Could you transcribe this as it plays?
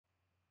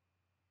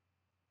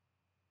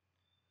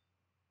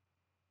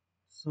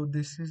So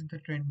this is the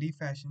trendy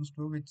fashion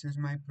store, which is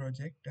my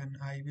project, and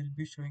I will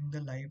be showing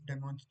the live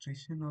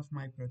demonstration of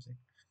my project.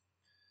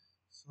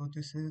 So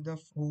this is the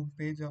home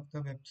page of the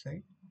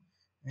website,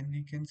 and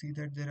we can see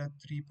that there are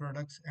three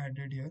products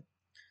added here.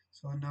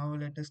 So now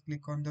let us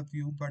click on the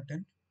view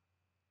button.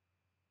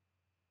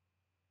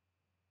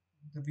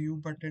 The view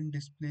button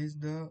displays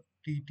the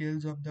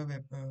details of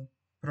the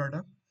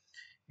product.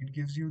 It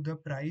gives you the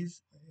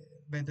price,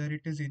 whether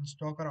it is in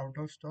stock or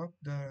out of stock,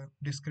 the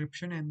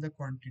description and the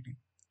quantity.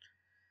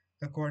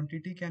 The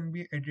quantity can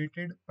be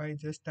edited by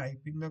just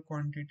typing the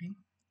quantity,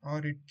 or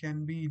it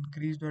can be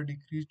increased or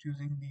decreased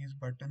using these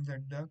buttons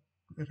at the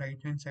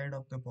right hand side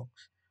of the box.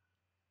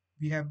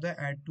 We have the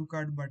add to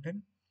cart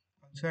button.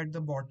 Also at the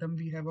bottom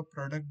we have a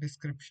product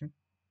description.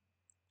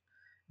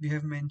 We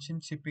have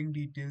mentioned shipping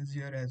details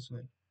here as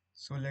well.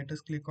 So let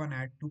us click on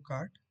add to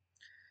cart.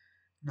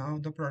 Now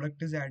the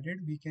product is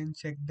added. We can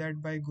check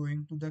that by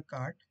going to the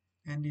cart,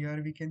 and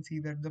here we can see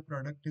that the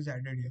product is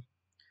added here.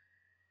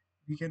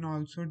 We can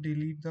also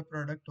delete the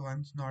product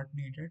once not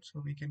needed,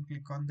 so we can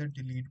click on the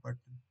delete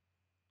button.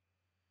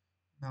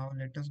 Now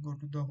let us go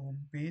to the home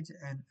page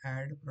and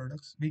add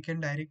products. We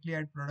can directly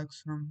add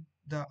products from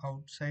the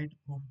outside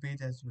home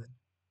page as well.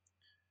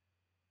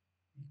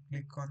 We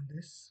click on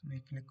this,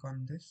 we click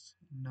on this.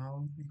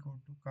 Now we go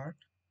to cart.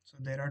 So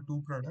there are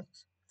two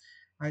products.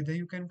 Either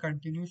you can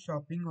continue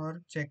shopping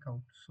or check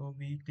out. So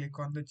we click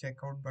on the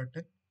checkout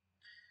button.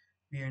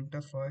 We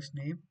enter first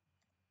name,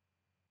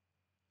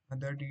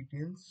 other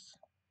details.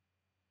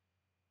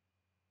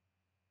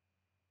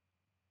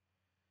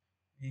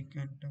 We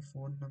enter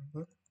phone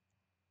number.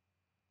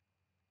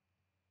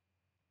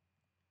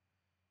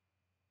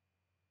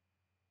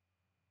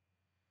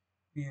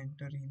 We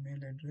enter email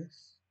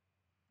address.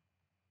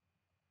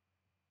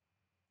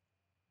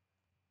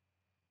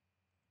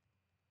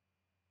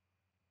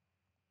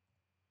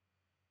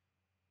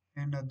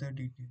 And other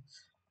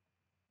details.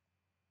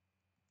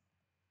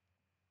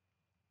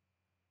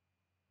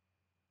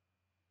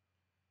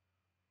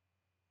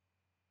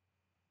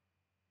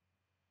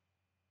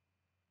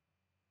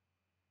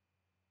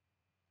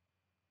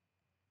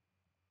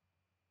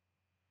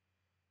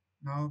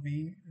 Now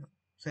we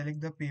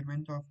select the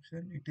payment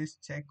option. It is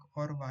check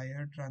or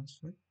wire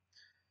transfer.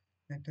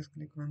 Let us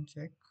click on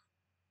check.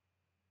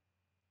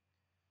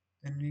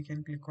 Then we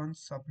can click on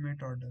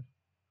submit order.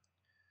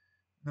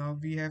 Now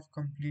we have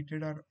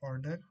completed our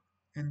order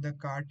and the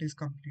cart is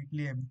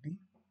completely empty.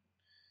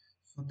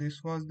 So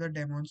this was the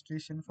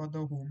demonstration for the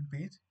home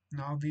page.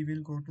 Now we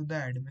will go to the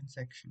admin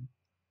section.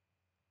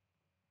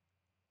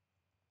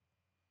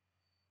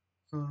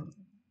 So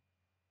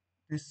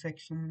this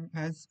section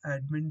has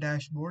admin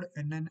dashboard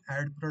and an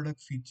add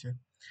product feature.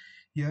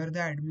 Here the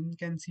admin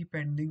can see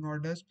pending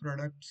orders,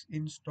 products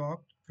in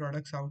stock,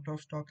 products out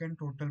of stock, and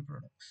total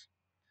products.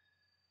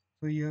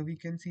 So here we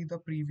can see the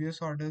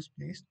previous orders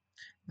placed.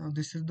 Now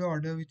this is the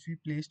order which we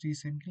placed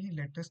recently.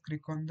 Let us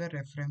click on the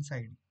reference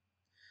ID.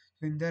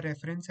 So in the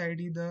reference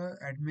ID, the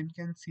admin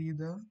can see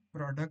the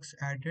products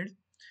added,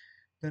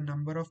 the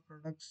number of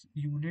products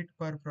unit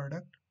per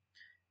product,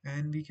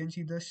 and we can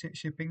see the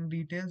shipping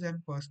details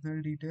and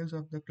personal details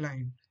of the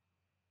client.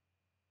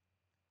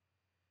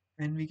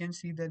 And we can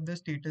see that the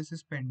status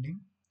is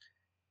pending.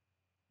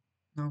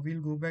 Now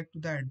we'll go back to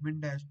the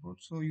admin dashboard.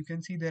 So you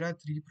can see there are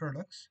three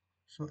products.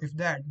 So if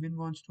the admin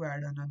wants to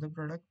add another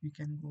product, we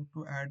can go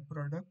to add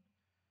product.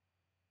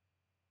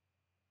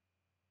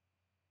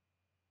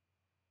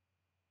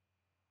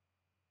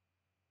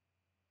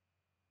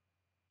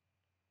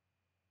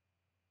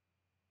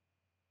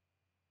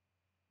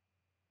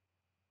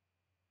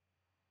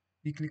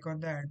 We click on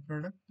the add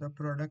product. The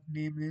product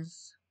name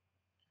is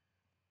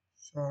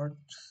short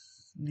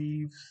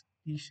sleeves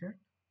t-shirt.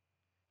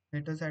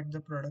 Let us add the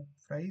product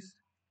price.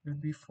 It will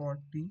be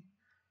 40,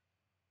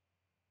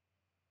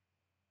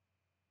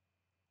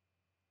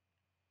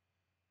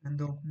 and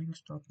the opening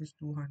stock is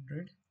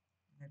 200.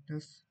 Let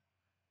us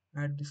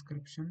add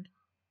description.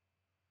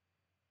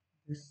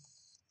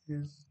 This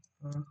is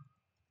a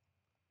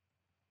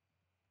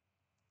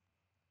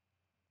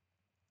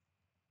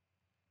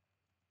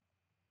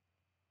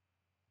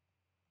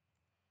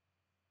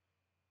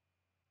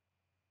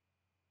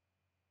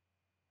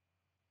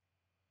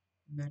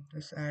let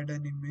us add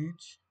an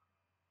image.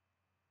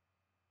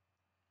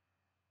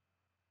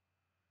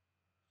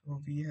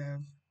 So we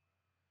have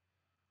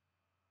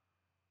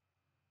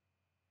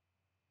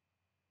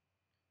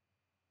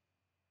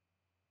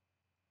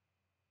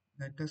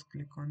let us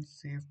click on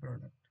save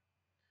product.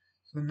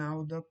 So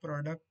now the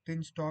product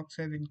in stocks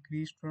have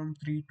increased from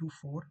 3 to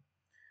 4,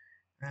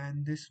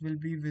 and this will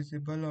be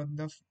visible on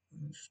the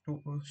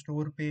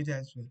store page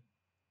as well.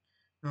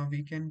 Now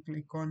we can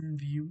click on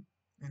view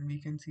and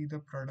we can see the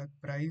product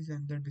price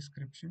and the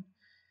description.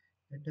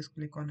 Let us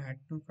click on add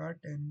to cart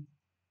and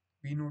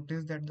we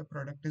notice that the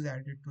product is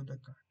added to the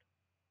cart.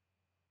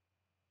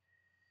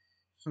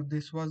 So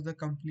this was the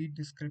complete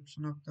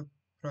description of the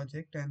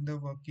project and the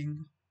working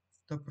of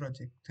the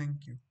project.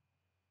 Thank you.